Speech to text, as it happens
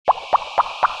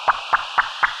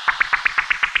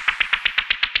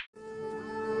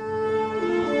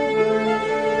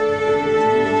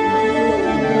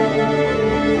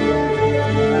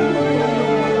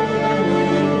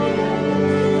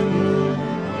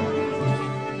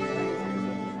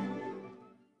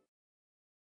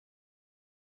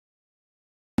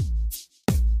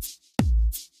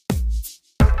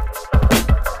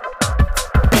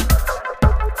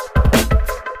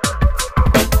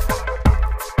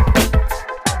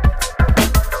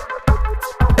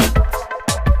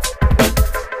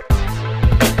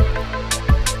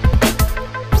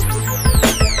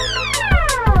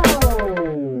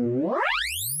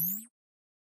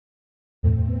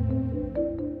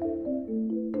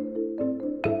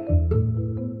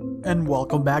and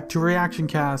welcome back to Reaction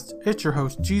Cast. It's your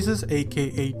host Jesus,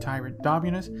 aka Tyrant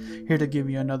Dominus, here to give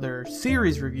you another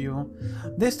series review.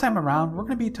 This time around, we're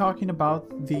going to be talking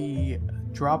about the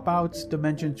Dropouts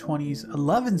Dimension 20's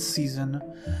 11th season,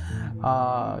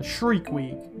 Shriek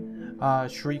Week.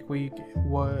 Shriek Week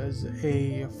was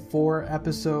a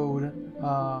 4-episode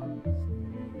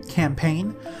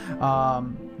campaign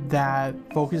that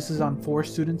focuses on 4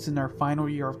 students in their final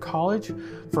year of college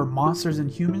for monsters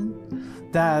and humans.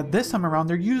 That this time around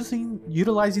they're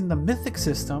utilizing the mythic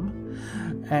system,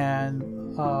 and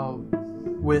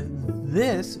with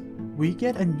this we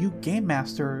get a new game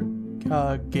master,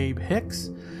 Gabe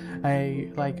Hicks,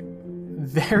 a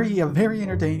very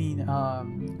entertaining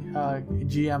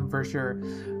GM for sure.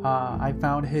 I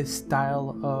found his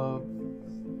style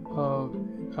of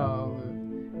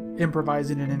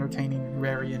improvising and entertaining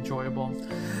very enjoyable.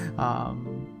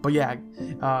 But yeah,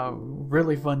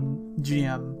 really fun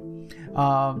GM.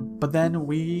 But then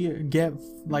we get,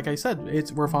 like I said,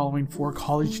 we're following 4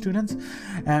 college students,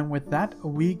 and with that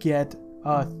we get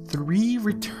 3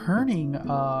 returning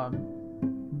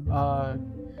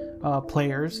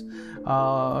players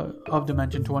of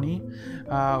Dimension 20.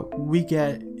 We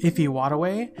get Iffy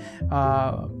Wadaway,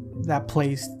 that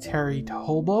plays Terry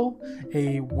Tobo,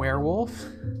 a werewolf.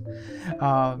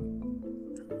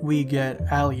 We get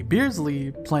Allie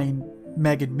Beardsley playing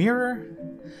Megan Mirror.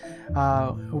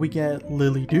 We get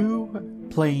Lily Dew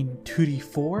playing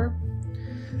 2D4,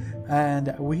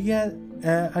 and we get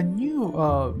a new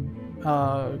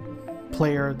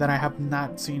player that I have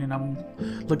not seen, and I'm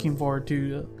looking forward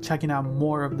to checking out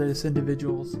more of this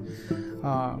individual's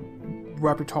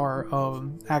repertoire of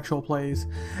actual plays.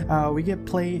 We get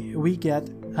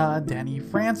Danny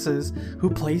Francis, who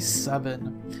plays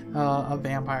Seven, a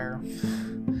vampire.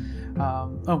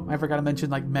 I forgot to mention,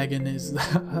 Megan is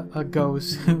a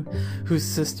ghost whose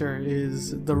sister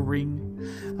is the Ring,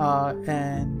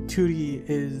 and Tootie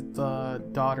is the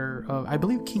daughter of, I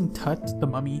believe, King Tut, the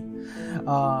mummy.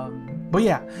 But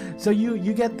yeah, so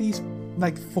you get these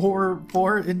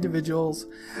four individuals,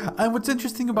 and what's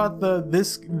interesting about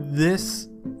this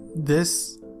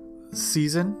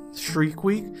season, Shriek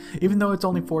Week, even though it's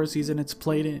only 4 seasons, it's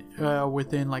played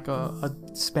within a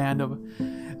span of,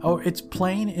 it's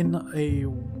playing in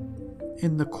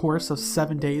the course of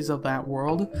 7 days of that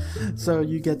world. So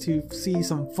you get to see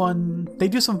some fun, they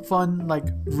do some fun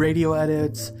radio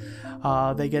edits,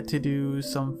 they get to do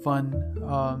some fun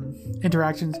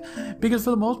interactions, because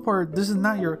for the most part this is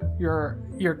not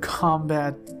your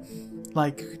combat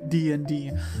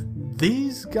D&D.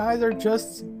 These guys are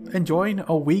just enjoying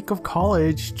a week of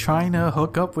college, trying to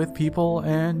hook up with people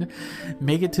and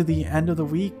make it to the end of the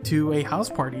week to a house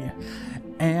party.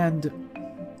 And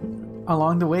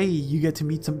along the way you get to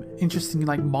meet some interesting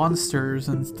monsters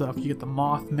and stuff. You get the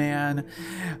Mothman,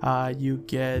 you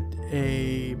get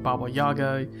a Baba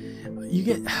Yaga, you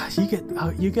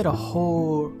get a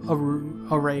whole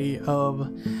array of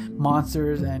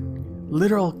monsters and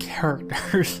literal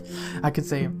characters, I could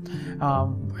say.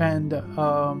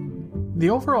 The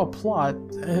overall plot,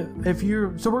 so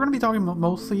we're going to be talking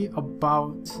mostly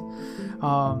about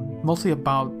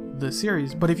the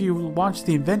series, but if you watch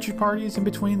the adventure parties in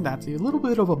between, that's a little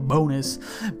bit of a bonus,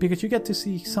 because you get to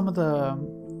see some of the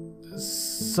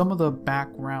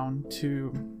background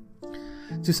to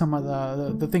some of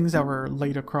the things that were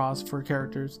laid across for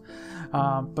characters.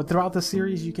 But throughout the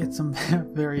series you get some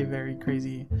very, very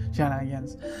crazy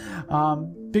shenanigans,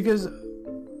 because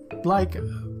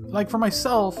for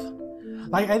myself,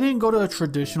 I didn't go to a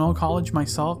traditional college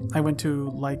myself. I went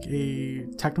to a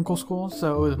technical school,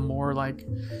 so it was more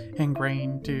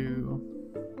ingrained to,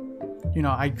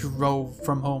 I drove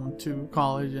from home to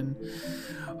college and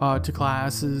to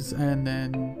classes, and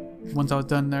then once I was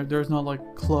done there was no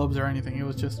clubs or anything. It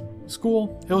was just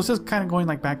school. It was just kind of going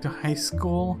back to high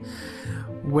school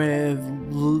with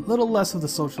a little less of the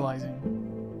socializing.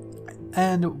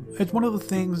 And it's one of the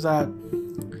things that,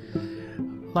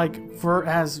 for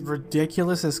as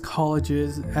ridiculous as college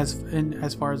is,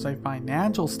 as far as a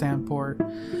financial standpoint,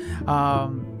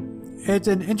 it's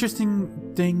an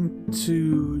interesting thing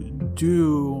to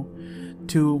do,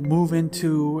 to move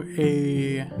into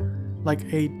a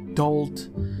adult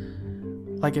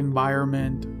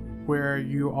environment where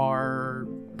you are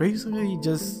basically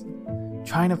just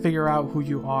trying to figure out who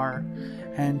you are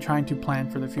and trying to plan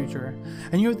for the future.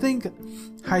 And you would think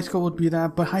high school would be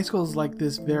that, but high school is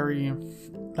this very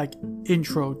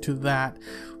intro to that,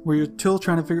 where you're still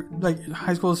trying to figure,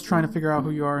 high school is trying to figure out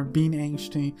who you are and being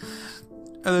angsty,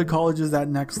 and then college is that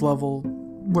next level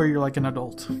where you're an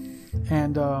adult.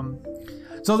 And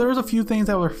so there was a few things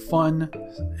that were fun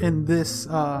in this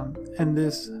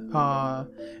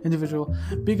individual,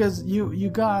 because you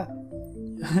got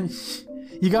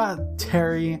you got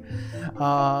Terry,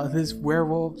 this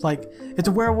werewolf. Like, it's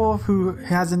a werewolf who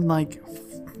hasn't like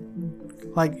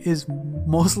is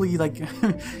mostly like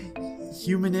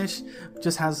humanish,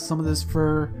 just has some of this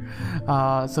fur,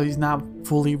 so he's not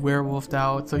fully werewolfed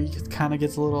out, so he kind of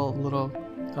gets a little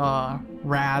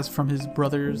razz from his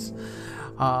brothers,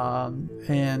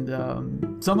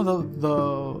 and some of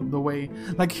the way,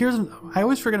 like, I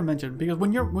always forget to mention, because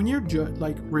when you're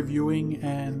like reviewing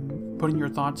and putting your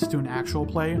thoughts to an actual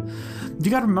play,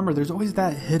 you gotta remember there's always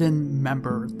that hidden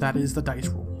member that is the dice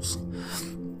rolls.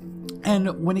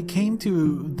 And when it came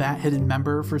to that hidden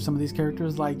member for some of these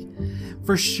characters, like,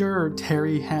 for sure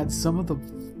Terry had some of the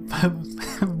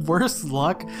worst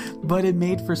luck, but it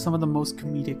made for some of the most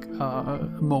comedic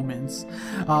moments.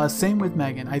 Same with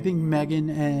Megan. I think Megan,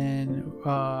 and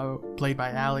played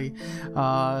by Allie,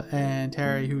 and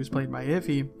Terry, who's played by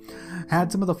Iffy,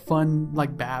 had some of the fun,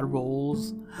 like, bad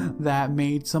roles that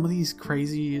made some of these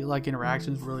crazy, like,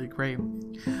 interactions really great.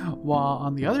 While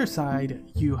on the other side,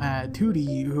 you had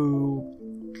Tootie, who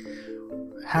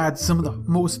had some of the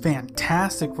most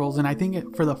fantastic roles, and I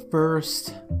think for the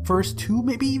first two,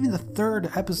 maybe even the third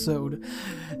episode,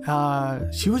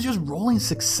 she was just rolling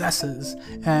successes,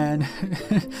 and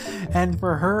and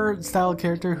for her style of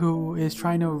character, who is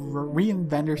trying to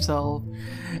reinvent herself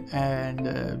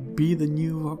and be the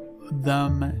new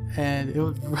them, and it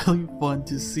was really fun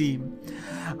to see.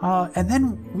 And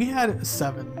then we had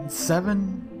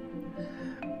Seven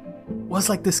was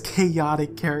like this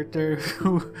chaotic character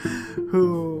who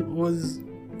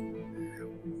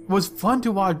was fun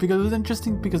to watch, because it was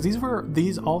interesting, because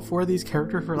all four of these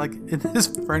characters were like in this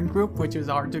friend group, which is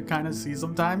hard to kind of see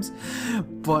sometimes,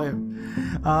 but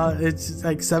it's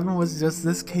like Seven was just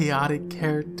this chaotic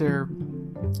character,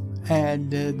 and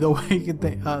the way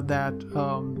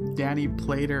that Danny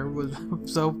played her was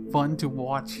so fun to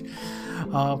watch,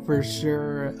 for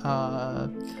sure.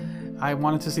 I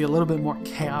wanted to see a little bit more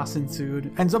chaos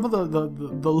ensued, and some of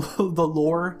the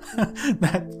lore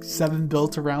that Seven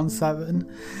built around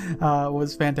Seven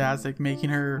was fantastic, making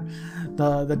her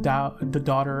the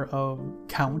daughter of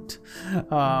Count,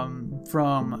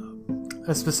 from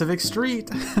a specific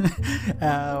street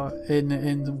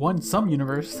in some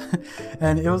universe,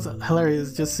 and it was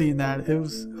hilarious just seeing that. It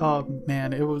was, oh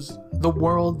man, it was, the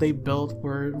world they built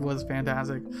was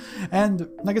fantastic, and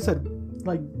like I said,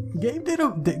 like, Gabe did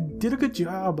a good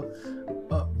job,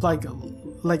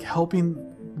 like helping,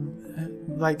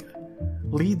 like,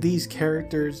 lead these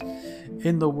characters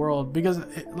in the world, because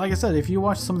like I said, if you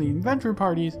watch some of the adventure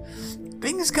parties,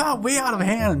 things got way out of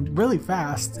hand really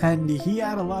fast, and he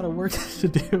had a lot of work to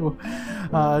do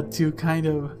to kind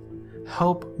of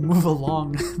help move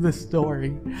along the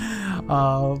story.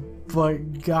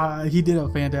 But God, he did a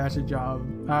fantastic job.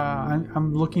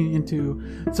 I'm looking into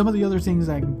some of the other things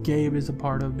that Gabe is a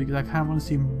part of, because I kind of want to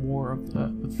see more of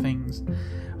the things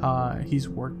he's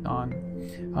worked on.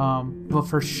 But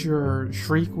for sure,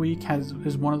 Shriek Week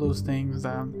is one of those things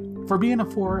that, for being a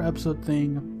 4-episode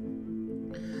thing,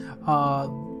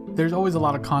 there's always a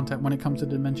lot of content when it comes to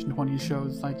Dimension 20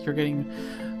 shows. Like, you're getting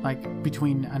like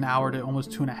between an hour to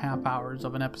almost 2.5 hours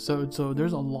of an episode, so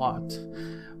there's a lot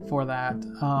for that.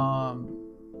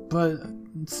 But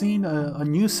seeing a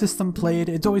new system played,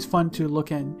 it's always fun to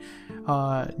look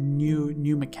at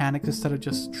new mechanics instead of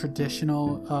just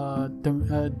traditional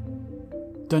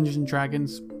Dungeons and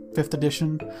Dragons 5th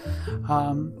edition.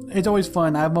 It's always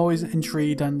fun. I'm always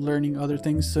intrigued on learning other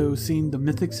things, so seeing the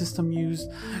mythic system used,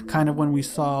 kind of when we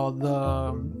saw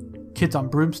the Kids on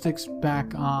Broomsticks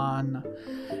back on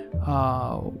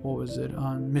what was it,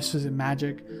 on Mysteries and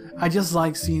Magic. I just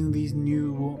like seeing these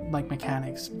new, like,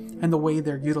 mechanics and the way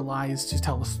they're utilized to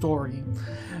tell a story,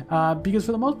 because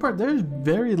for the most part there's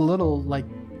very little, like,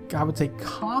 I would say,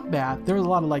 combat. There's a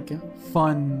lot of, like,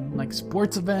 fun, like,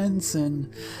 sports events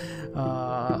and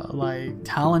like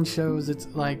talent shows. It's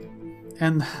like,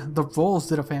 and the roles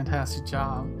did a fantastic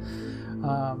job.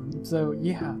 So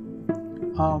yeah,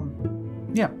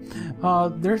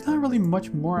 there's not really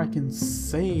much more I can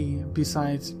say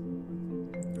besides,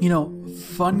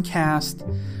 fun cast,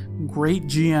 great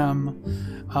GM,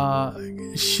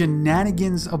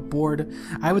 shenanigans aboard.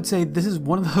 I would say this is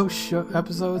one of those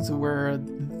episodes where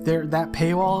that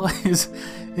paywall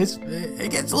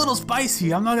it gets a little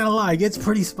spicy. I'm not gonna lie, it gets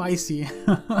pretty spicy.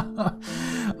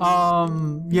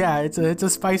 It's a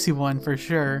spicy one for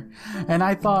sure. And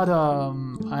I thought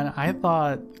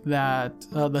that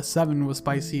the 7 was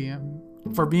spicy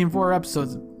for being 4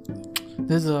 episodes.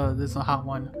 This is a hot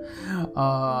one.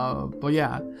 But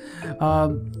yeah,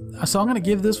 so I'm gonna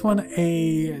give this one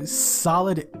a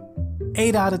solid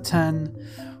 8 out of 10.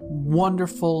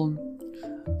 Wonderful.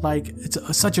 Like,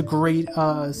 it's such a great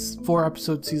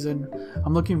 4-episode season.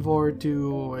 I'm looking forward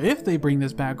to if they bring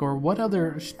this back or what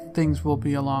other things will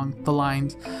be along the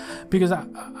lines, because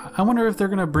I wonder if they're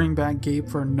gonna bring back Gabe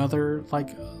for another like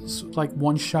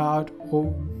one shot,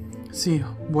 or see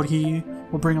what he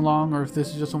will bring along, or if this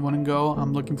is just a one and go.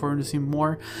 I'm looking forward to seeing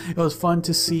more. It was fun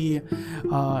to see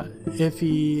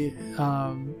Iffy,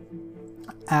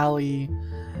 Allie,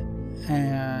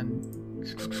 and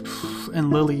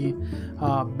Lily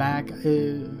back.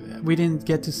 We didn't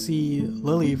get to see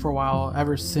Lily for a while,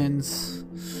 ever since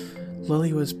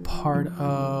Lily was part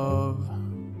of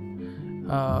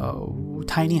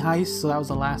Tiny Heist, so that was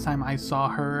the last time I saw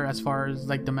her as far as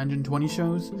like Dimension 20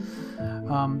 shows.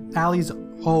 Allie's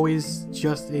always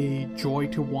just a joy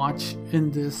to watch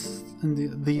in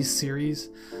these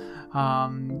series.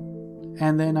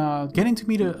 And then getting to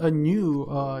meet a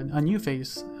new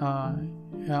face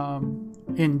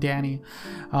in Danny,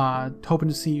 hoping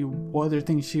to see what other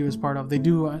things she was part of. They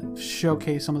do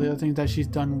showcase some of the other things that she's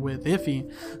done with Iffy,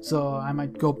 so I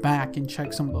might go back and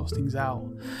check some of those things out.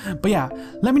 But yeah,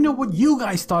 let me know what you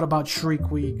guys thought about Shriek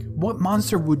Week. What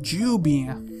monster would you be?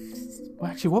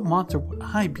 Well, actually, what monster would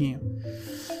I be?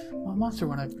 What monster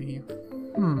would I be?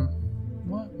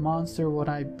 What monster would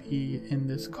I be in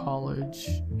this college?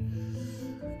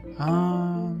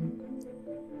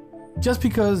 Just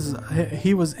because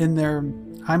he was in there,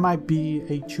 I might be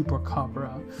a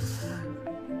chupacabra,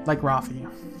 like Rafi.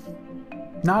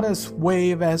 Not as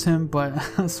wave as him, but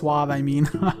suave, I mean.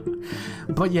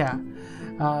 But yeah,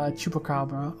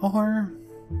 chupacabra, or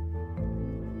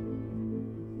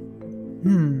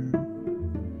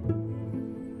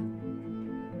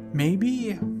maybe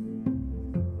a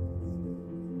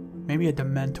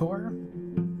Dementor.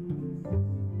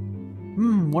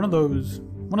 One of those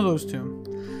two.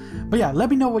 But yeah, let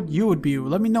me know what you would be.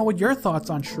 Let me know what your thoughts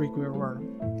on Shriek were.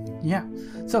 Yeah.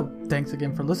 So thanks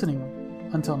again for listening.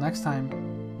 Until next time,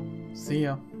 see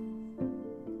ya.